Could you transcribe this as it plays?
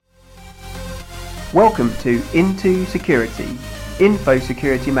Welcome to IntoSecurity,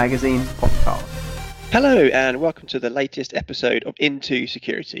 Infosecurity Magazine's podcast. Hello and welcome to the latest episode of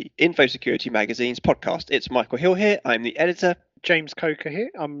IntoSecurity, Infosecurity Magazine's podcast. It's Michael Hill here, I'm the editor. James Coker here,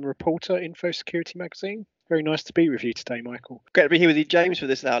 I'm a reporter, Infosecurity Magazine. Very nice to be with you today, Michael. Great to be here with you, James, for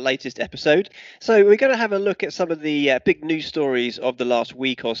this our latest episode. So we're going to have a look at some of the big news stories of the last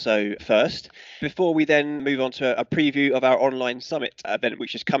week or so first, before we then move on to a preview of our online summit event,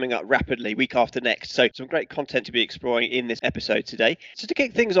 which is coming up rapidly, week after next. So some great content to be exploring in this episode today. So to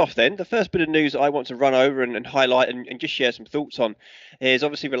kick things off then, the first bit of news I want to run over and highlight and just share some thoughts on is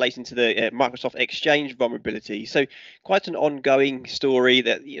obviously relating to the Microsoft Exchange vulnerability. So quite an ongoing story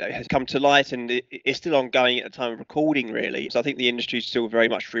that has come to light and is still ongoing at the time of recording, really. So I think the industry is still very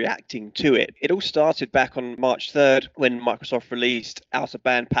much reacting to it. It all started back on March 3rd when Microsoft released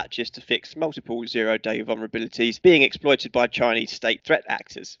out-of-band patches to fix multiple zero-day vulnerabilities being exploited by Chinese state threat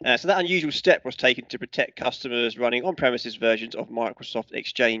actors. So that unusual step was taken to protect customers running on-premises versions of Microsoft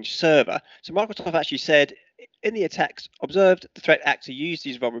Exchange Server. So Microsoft actually said, in the attacks observed, the threat actor used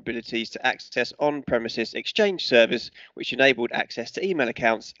these vulnerabilities to access on-premises Exchange servers, which enabled access to email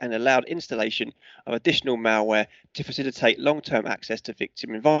accounts and allowed installation of additional malware to facilitate long-term access to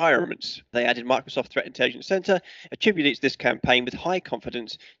victim environments. They added Microsoft Threat Intelligence Center attributes this campaign with high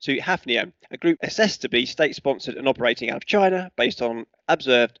confidence to Hafnium, a group assessed to be state-sponsored and operating out of China based on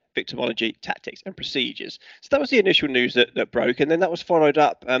observed victimology, tactics and procedures. So that was the initial news that broke, and then that was followed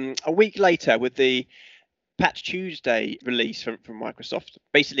up a week later with the Patch Tuesday release from Microsoft.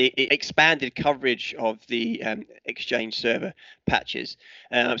 Basically, it expanded coverage of the Exchange server patches.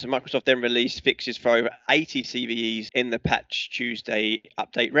 So Microsoft then released fixes for over 80 CVEs in the Patch Tuesday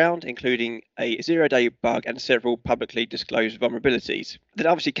update round, including a zero-day bug and several publicly disclosed vulnerabilities. That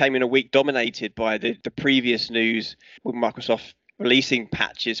obviously came in a week dominated by the previous news with Microsoft releasing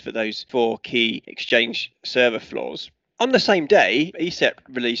patches for those 4 key Exchange server flaws. On the same day, ESET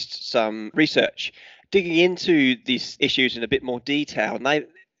released some research digging into these issues in a bit more detail, and they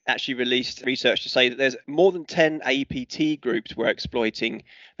actually released research to say that there's more than 10 APT groups were exploiting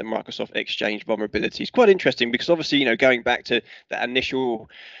the Microsoft Exchange vulnerabilities. Quite interesting because obviously, going back to that initial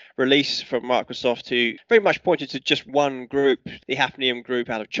release from Microsoft, who very much pointed to just one group, the Hafnium group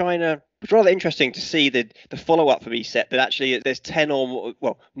out of China. It's rather interesting to see the follow-up from ESET that actually there's 10 or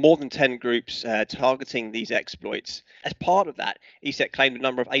more than 10 groups targeting these exploits. As part of that, ESET claimed the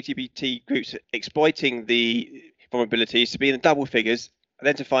number of APT groups exploiting the vulnerabilities to be in the double figures,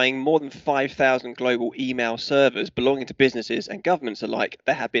 identifying more than 5,000 global email servers belonging to businesses and governments alike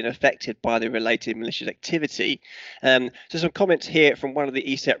that have been affected by the related malicious activity. So some comments here from one of the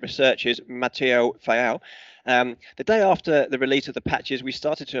ESET researchers, Matteo Fayal. The day after the release of the patches, we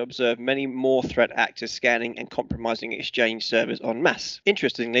started to observe many more threat actors scanning and compromising Exchange servers en masse.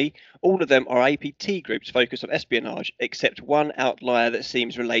 Interestingly, all of them are APT groups focused on espionage, except one outlier that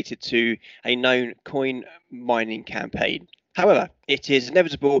seems related to a known coin mining campaign. However, it is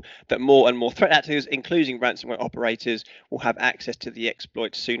inevitable that more and more threat actors, including ransomware operators, will have access to the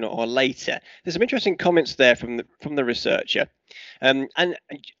exploits sooner or later. There's some interesting comments there from the researcher. And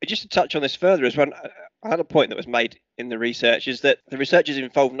just to touch on this further as well, another point that was made in the research is that the researchers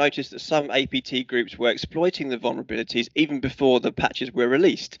involved noticed that some APT groups were exploiting the vulnerabilities even before the patches were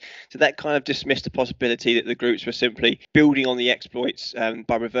released. So that kind of dismissed the possibility that the groups were simply building on the exploits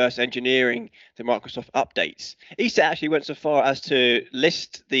by reverse engineering the Microsoft updates. ESET actually went so far as to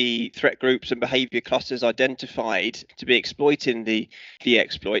list the threat groups and behavior clusters identified to be exploiting the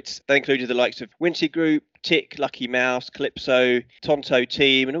exploits. They included the likes of Wincy Group, Tick, Lucky Mouse, Calypso, Tonto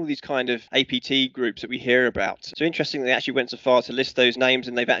Team, and all these kind of APT groups that we hear about. So interesting, they actually went so far to list those names,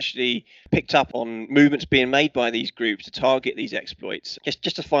 and they've actually picked up on movements being made by these groups to target these exploits.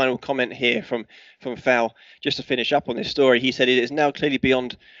 Just a final comment here from Fal, just to finish up on this story. He said it is now clearly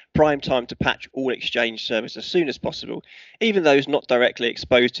beyond prime time to patch all Exchange servers as soon as possible. Even those not directly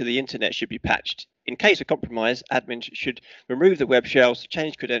exposed to the internet should be patched. In case of compromise, admins should remove the web shells,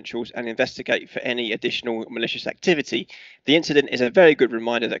 change credentials, and investigate for any additional malicious activity. The incident is a very good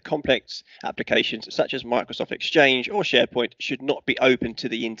reminder that complex applications such as Microsoft Exchange or SharePoint should not be open to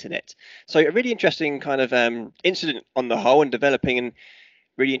the internet. So a really interesting kind of incident on the whole and developing, and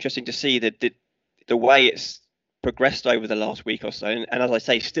really interesting to see the way it's progressed over the last week or so, and as I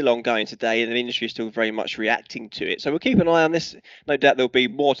say, still ongoing today, and the industry is still very much reacting to it. So we'll keep an eye on this. No doubt there'll be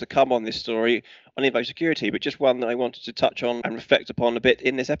more to come on this story on Infosecurity, but just one that I wanted to touch on and reflect upon a bit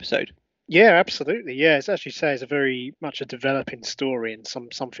in this episode. Yeah, absolutely. Yeah, it's actually a very much a developing story and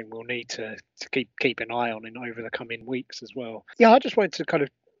something we'll need to keep an eye on over the coming weeks as well. Yeah, I just wanted to kind of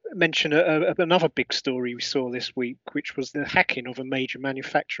mention another big story we saw this week, which was the hacking of a major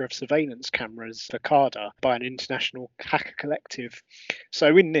manufacturer of surveillance cameras, Verkada, by an international hacker collective.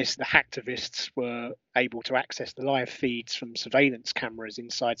 So in this, the hacktivists were able to access the live feeds from surveillance cameras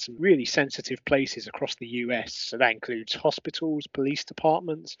inside some really sensitive places across the US. So that includes hospitals, police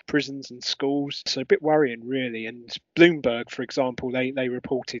departments, prisons and schools. So a bit worrying, really. And Bloomberg, for example, they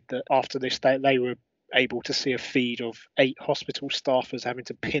reported that after this, they were able to see a feed of 8 hospital staffers having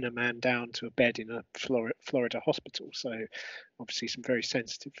to pin a man down to a bed in a Florida hospital. So obviously some very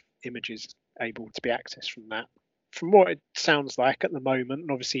sensitive images able to be accessed from that. From what it sounds like at the moment,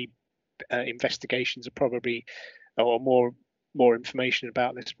 and obviously investigations are probably, or more information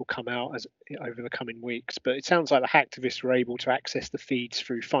about this will come out as over the coming weeks. But it sounds like the hacktivists were able to access the feeds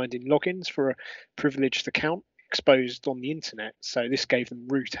through finding logins for a privileged account exposed on the internet. So this gave them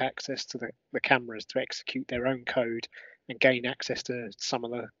root access to the cameras to execute their own code and gain access to some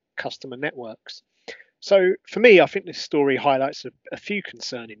of the customer networks. So for me, I think this story highlights a few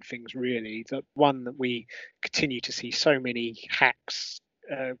concerning things, really. That one, that we continue to see so many hacks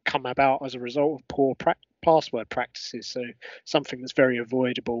come about as a result of poor password practices. So something that's very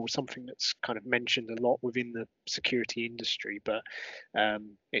avoidable, something that's kind of mentioned a lot within the security industry, but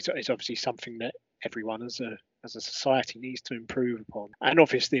it's obviously something that everyone as a society needs to improve upon. And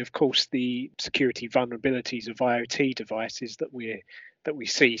obviously, of course, the security vulnerabilities of IoT devices that we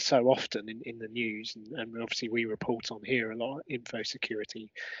see so often in the news, and obviously we report on here a lot, Infosecurity.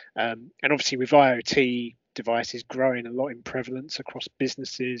 And obviously with IoT devices growing a lot in prevalence across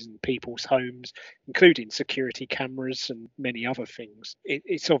businesses and people's homes, including security cameras and many other things,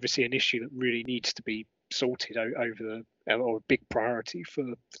 it's obviously an issue that really needs to be sorted over or a big priority for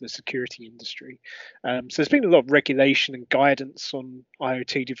the security industry. So there's been a lot of regulation and guidance on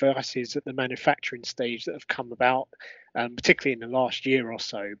IoT devices at the manufacturing stage that have come about, particularly in the last year or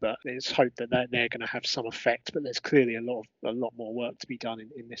so. But there's hope that they're going to have some effect. But there's clearly a lot more work to be done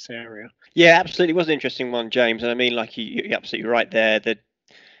in this area. Yeah, absolutely. It was an interesting one, James. And I mean, like you're absolutely right there. That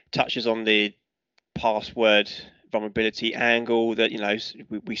touches on the password vulnerability angle that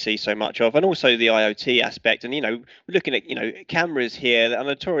we see so much of, and also the IoT aspect. And we're looking at cameras here that are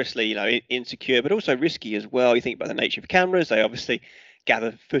notoriously insecure, but also risky as well. You think about the nature of cameras; they obviously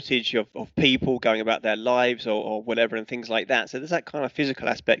gather footage of people going about their lives or whatever and things like that. So there's that kind of physical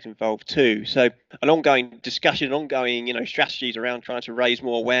aspect involved too. So an ongoing discussion, ongoing strategies around trying to raise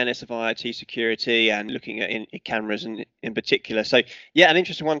more awareness of IoT security and looking at in cameras in particular. So yeah, an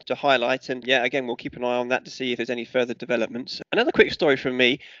interesting one to highlight. And yeah, again, we'll keep an eye on that to see if there's any further developments. Another quick story from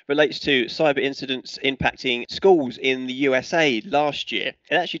me relates to cyber incidents impacting schools in the USA last year.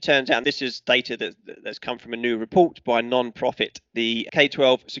 It actually turns out, and this is data that's come from a new report by a non-profit, the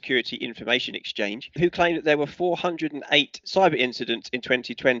K-12 Security Information Exchange, who claimed that there were 408 cyber incidents in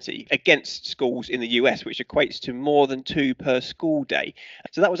 2020 against schools in the US, which equates to more than 2 per school day.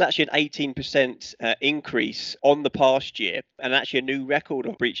 So that was actually an 18% increase on the past year, and actually a new record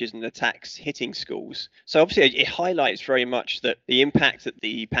of breaches and attacks hitting schools. So obviously it highlights very much that the impact that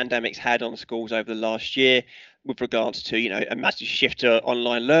the pandemic's had on schools over the last year, with regards to a massive shift to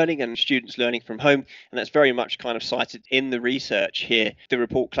online learning and students learning from home, and that's very much kind of cited in the research here. The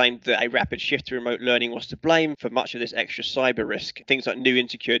report claimed that a rapid shift to remote learning was to blame for much of this extra cyber risk. Things like new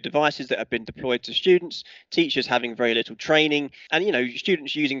insecure devices that have been deployed to students, teachers having very little training, and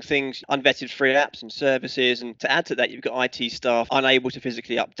students using things, unvetted free apps and services. And to add to that, you've got IT staff unable to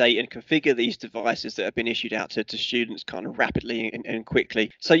physically update and configure these devices that have been issued out to students kind of rapidly and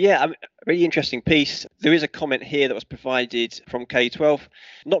quickly. So yeah, a really interesting piece. There is a comment here that was provided from K-12.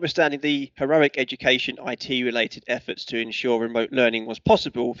 Notwithstanding the heroic education IT-related efforts to ensure remote learning was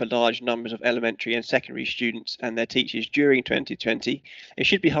possible for large numbers of elementary and secondary students and their teachers during 2020, it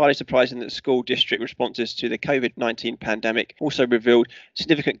should be highly surprising that school district responses to the COVID-19 pandemic also revealed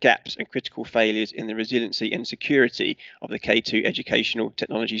significant gaps and critical failures in the resiliency and security of the K-2 educational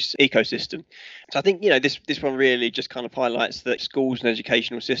technologies ecosystem. So I think this one really just kind of highlights that schools and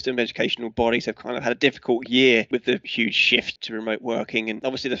educational system, educational bodies have kind of had a difficult year with the huge shift to remote working, and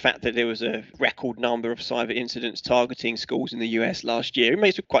obviously the fact that there was a record number of cyber incidents targeting schools in the US last year. It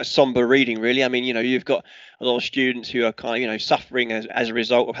makes it quite somber reading, really. I mean, you've got a lot of students who are kind of suffering as a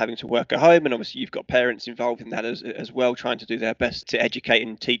result of having to work at home, and obviously you've got parents involved in that as well, trying to do their best to educate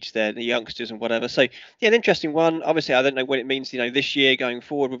and teach the youngsters and whatever. So yeah, an interesting one. Obviously I don't know what it means this year going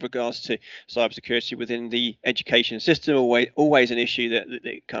forward with regards to cybersecurity within the education system. Always an issue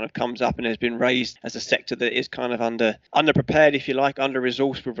that kind of comes comes up and has been raised as a sector that is kind of underprepared, if you like,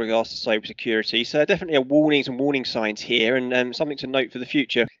 under-resourced with regards to cybersecurity. So definitely a warnings and warning signs here, and something to note for the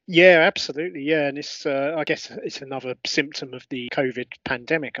future. Yeah, absolutely. Yeah, and it's I guess it's another symptom of the COVID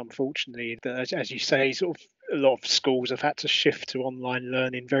pandemic, unfortunately. That, as you say, sort of a lot of schools have had to shift to online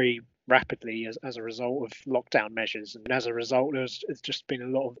learning very rapidly as a result of lockdown measures, and as a result there's just been a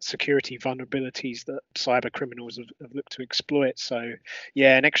lot of security vulnerabilities that cyber criminals have looked to exploit. So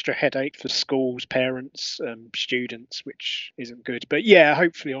yeah, an extra headache for schools, parents, students, which isn't good. But yeah,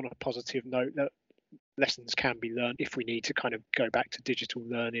 hopefully on a positive note, that lessons can be learned if we need to kind of go back to digital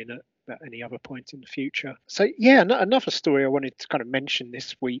learning at any other point in the future. So yeah, another story I wanted to kind of mention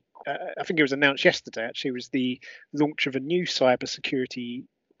this week, I think it was announced yesterday actually, was the launch of a new cybersecurity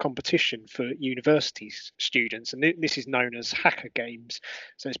competition for university students, and this is known as Hacker Games.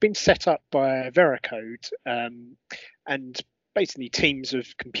 So it's been set up by Veracode, and basically teams of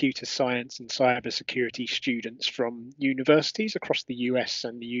computer science and cybersecurity students from universities across the US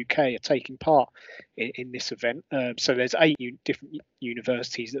and the UK are taking part in this event. So there's 8 different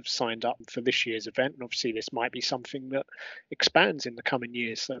universities that have signed up for this year's event, and obviously this might be something that expands in the coming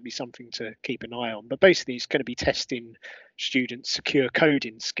years, so that'll be something to keep an eye on. But basically it's going to be testing students' secure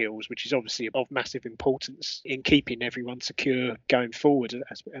coding skills, which is obviously of massive importance in keeping everyone secure going forward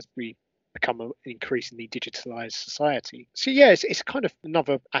as we become an increasingly digitalized society. So yeah, it's kind of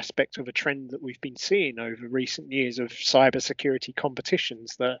another aspect of a trend that we've been seeing over recent years of cybersecurity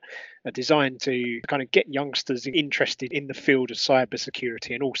competitions that are designed to kind of get youngsters interested in the field of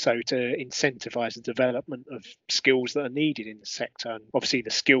cybersecurity, and also to incentivize the development of skills that are needed in the sector. And obviously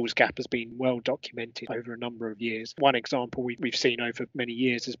the skills gap has been well documented over a number of years. One example we've seen over many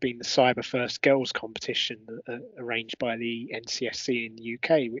years has been the Cyber First Girls competition arranged by the NCSC in the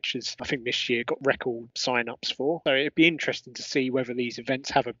UK, which is, I think, this year got record sign-ups for. So it'd be interesting to see whether these events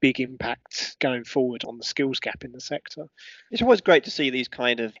have a big impact going forward on the skills gap in the sector. It's always great to see these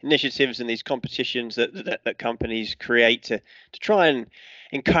kind of initiatives and these competitions that companies create to try and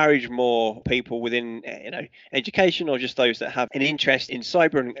encourage more people within education, or just those that have an interest in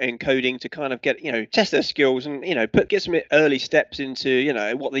cyber and coding, to kind of get test their skills and get some early steps into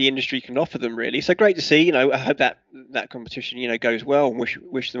what the industry can offer them, really. So great to see. I hope that competition goes well, and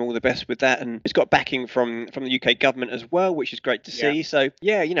wish them all the best with that. And it's got backing from the UK government as well, which is great to see. So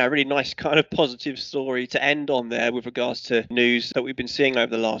yeah, a really nice kind of positive story to end on there with regards to news that we've been seeing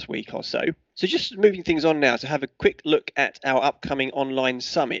over the last week or so. So just moving things on now to have a quick look at our upcoming online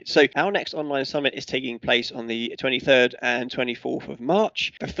summit. So our next online summit is taking place on the 23rd and 24th of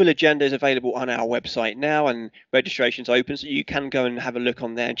March. A full agenda is available on our website now, and registration's open, so you can go and have a look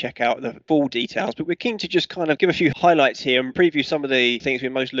on there and check out the full details. But we're keen to just kind of give a few highlights here and preview some of the things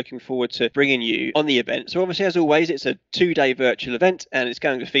we're most looking forward to bringing you on the event. So obviously, as always, it's a 2-day virtual event, and it's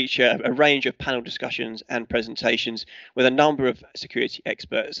going to feature a range of panel discussions and presentations with a number of security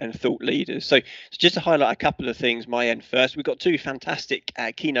experts and thought leaders. So just to highlight a couple of things, my end first, we've got 2 fantastic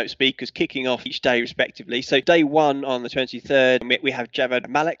keynote speakers kicking off each day respectively. So day 1 on the 23rd, we have Javad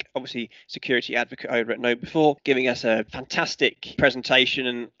Malik, obviously security advocate over at KnowBe4, giving us a fantastic presentation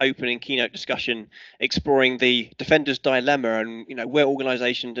and opening keynote discussion exploring the defender's dilemma and where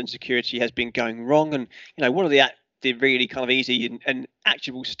organizations and security has been going wrong, and what are the really kind of easy and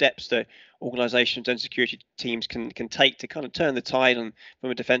actionable steps that organizations and security teams can take to kind of turn the tide on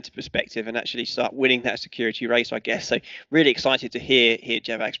from a defensive perspective and actually start winning that security race, I guess. So really excited to hear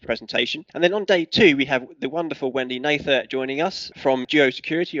Javak's presentation. And then on day 2, we have the wonderful Wendy Nather joining us from Duo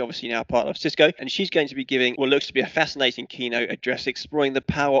Security, obviously now part of Cisco, and she's going to be giving what looks to be a fascinating keynote address exploring the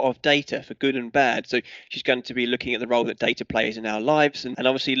power of data for good and bad. So she's going to be looking at the role that data plays in our lives, and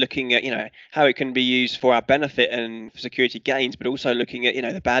obviously looking at how it can be used for our benefit and for security gains, but also looking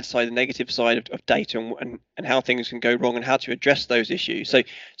at the bad side, the negative side of data, and how things can go wrong and how to address those issues. So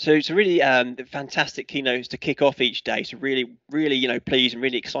it's a really fantastic keynotes to kick off each day. So really pleased and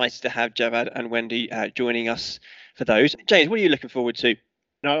really excited to have Javad and Wendy joining us for those. James, what are you looking forward to?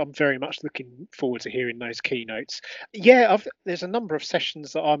 No, I'm very much looking forward to hearing those keynotes. Yeah, there's a number of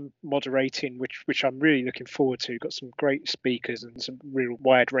sessions that I'm moderating, which I'm really looking forward to. Got some great speakers and some real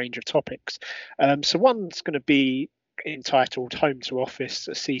wide range of topics. So one's going to be entitled Home to Office,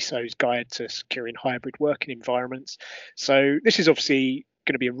 a CISO's Guide to Securing Hybrid Working Environments. So this is obviously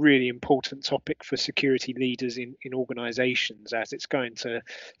going to be a really important topic for security leaders in organizations, as it's going to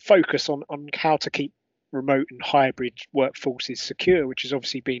focus on how to keep remote and hybrid workforces secure, which has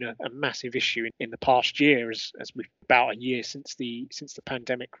obviously been a massive issue in the past year, as we've about a year since the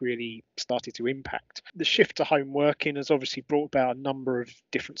pandemic really started to impact. The shift to home working has obviously brought about a number of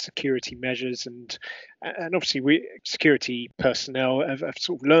different security measures, and obviously security personnel have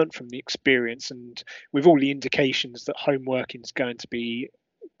sort of learned from the experience, and with all the indications that home working is going to be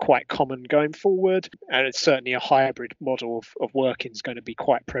quite common going forward, and it's certainly a hybrid model of working is going to be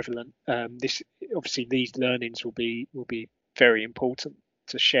quite prevalent. These learnings will be very important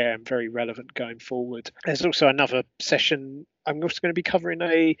to share and very relevant going forward. There's also another session. I'm also going to be covering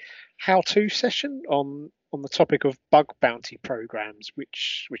a how-to session on the topic of bug bounty programs,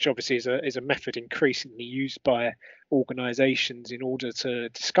 which obviously is a method increasingly used by organizations in order to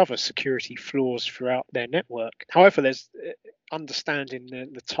discover security flaws throughout their network. However, there's understanding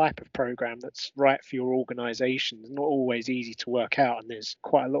the type of program that's right for your organization is not always easy to work out, and there's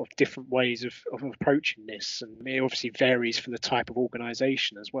quite a lot of different ways of approaching this, and it obviously varies for the type of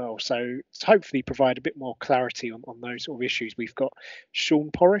organization as well. So to hopefully provide a bit more clarity on those sort of issues, we've got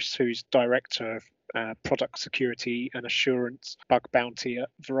Sean Porris, who's Director of Product Security and Assurance Bug Bounty at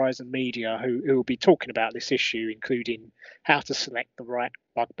Verizon Media, who will be talking about this issue, including how to select the right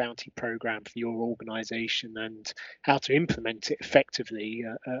bug bounty program for your organization and how to implement it effectively,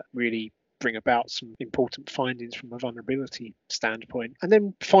 really bring about some important findings from a vulnerability standpoint. And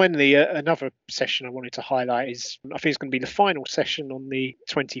then finally, another session I wanted to highlight is, I think it's going to be the final session on the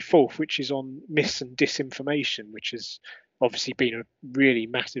 24th, which is on myths and disinformation, which is obviously been a really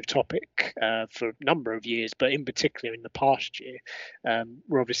massive topic for a number of years, but in particular in the past year,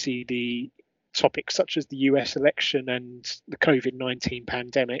 where obviously the topics such as the US election and the COVID-19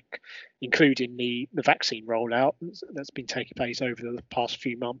 pandemic, including the vaccine rollout that's been taking place over the past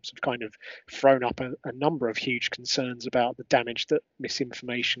few months, have kind of thrown up a number of huge concerns about the damage that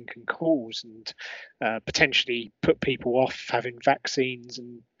misinformation can cause, and potentially put people off having vaccines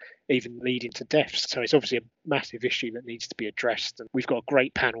and even leading to deaths. So it's obviously a massive issue that needs to be addressed. And we've got a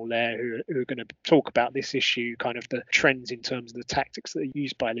great panel there who are going to talk about this issue, kind of the trends in terms of the tactics that are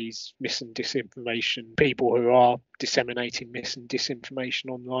used by these mis and disinformation people who are disseminating mis and disinformation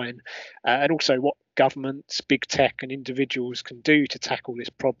online, and also what governments, big tech and individuals can do to tackle this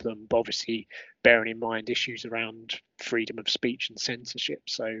problem, but obviously bearing in mind issues around freedom of speech and censorship.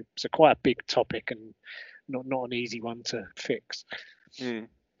 So it's quite a big topic and not an easy one to fix.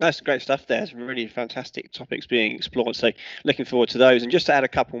 That's great stuff there. Some really fantastic topics being explored. So looking forward to those. And just to add a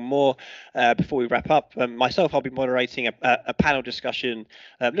couple more before we wrap up, myself, I'll be moderating a panel discussion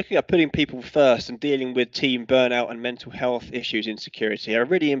looking at putting people first and dealing with team burnout and mental health issues in security. A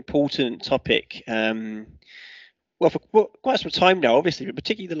really important topic. Well, for quite some time now, obviously, but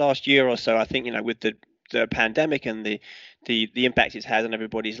particularly the last year or so, I think, with the pandemic and the impact it's had on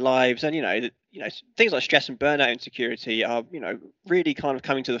everybody's lives, and things like stress and burnout in security are really kind of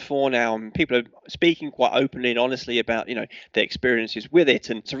coming to the fore now, and people are speaking quite openly and honestly about their experiences with it.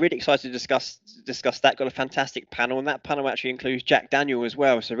 And so really excited to discuss that. Got a fantastic panel, and that panel actually includes Jack Daniel as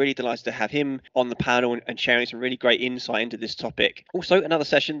well, so really delighted to have him on the panel and sharing some really great insight into this topic. Also, another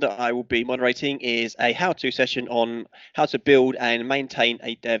session that I will be moderating is a how-to session on how to build and maintain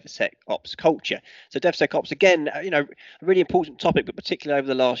a DevSecOps culture. So DevSecOps, again, a really important topic, but particularly over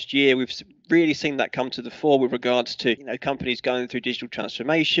the last year, we've really seen that come to the fore with regards to companies going through digital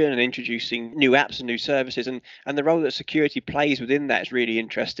transformation and introducing new apps and new services, and the role that security plays within that is really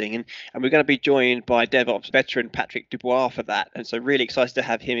interesting. And we're going to be joined by DevOps veteran Patrick Dubois for that, and so really excited to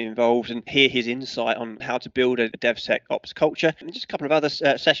have him involved and hear his insight on how to build a DevSecOps culture. And just a couple of other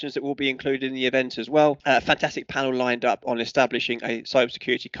sessions that will be included in the event as well. A fantastic panel lined up on establishing a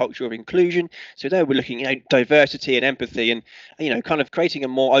cybersecurity culture of inclusion. So there we're looking at diversity and empathy, and kind of creating a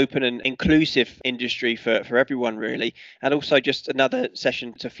more open and inclusive industry for everyone really. And also just another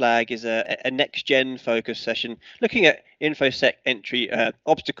session to flag is a next gen focus session looking at InfoSec entry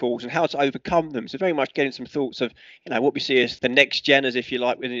obstacles and how to overcome them. So very much getting some thoughts of what we see as the next gen, as if you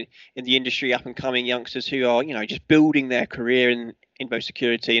like, in the industry, up and coming youngsters who are just building their career in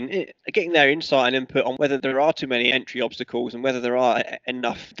Infosecurity, and getting their insight and input on whether there are too many entry obstacles and whether there are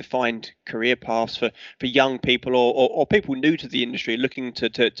enough defined career paths for young people or people new to the industry looking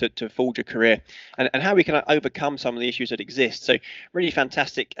to forge a career, and how we can overcome some of the issues that exist. So really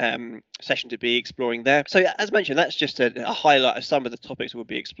fantastic session to be exploring there. So as mentioned, that's just a highlight of some of the topics we'll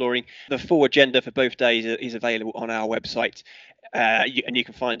be exploring. The full agenda for both days is available on our website. And you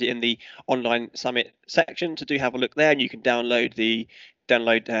can find it in the online summit section, so do have a look there, and you can download the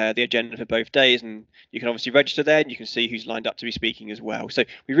download the agenda for both days, and you can obviously register there, and you can see who's lined up to be speaking as well. So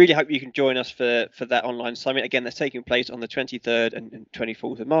we really hope you can join us for that online summit. Again, that's taking place on the 23rd and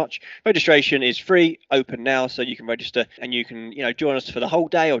 24th of March. Registration is free, open now, so you can register, and you can join us for the whole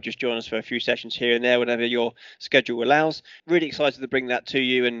day or just join us for a few sessions here and there, whatever your schedule allows. Really excited to bring that to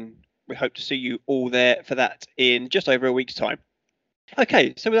you, and we hope to see you all there for that in just over a week's time.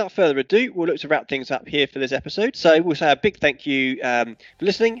 Okay, so without further ado, we'll look to wrap things up here for this episode. So we'll say a big thank you for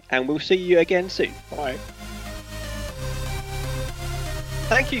listening, and we'll see you again soon. Bye.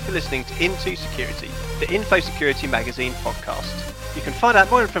 Thank you for listening to IntoSecurity, the Infosecurity Magazine podcast. You can find out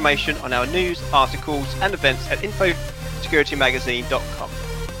more information on our news, articles and events at infosecurity.magazine.com.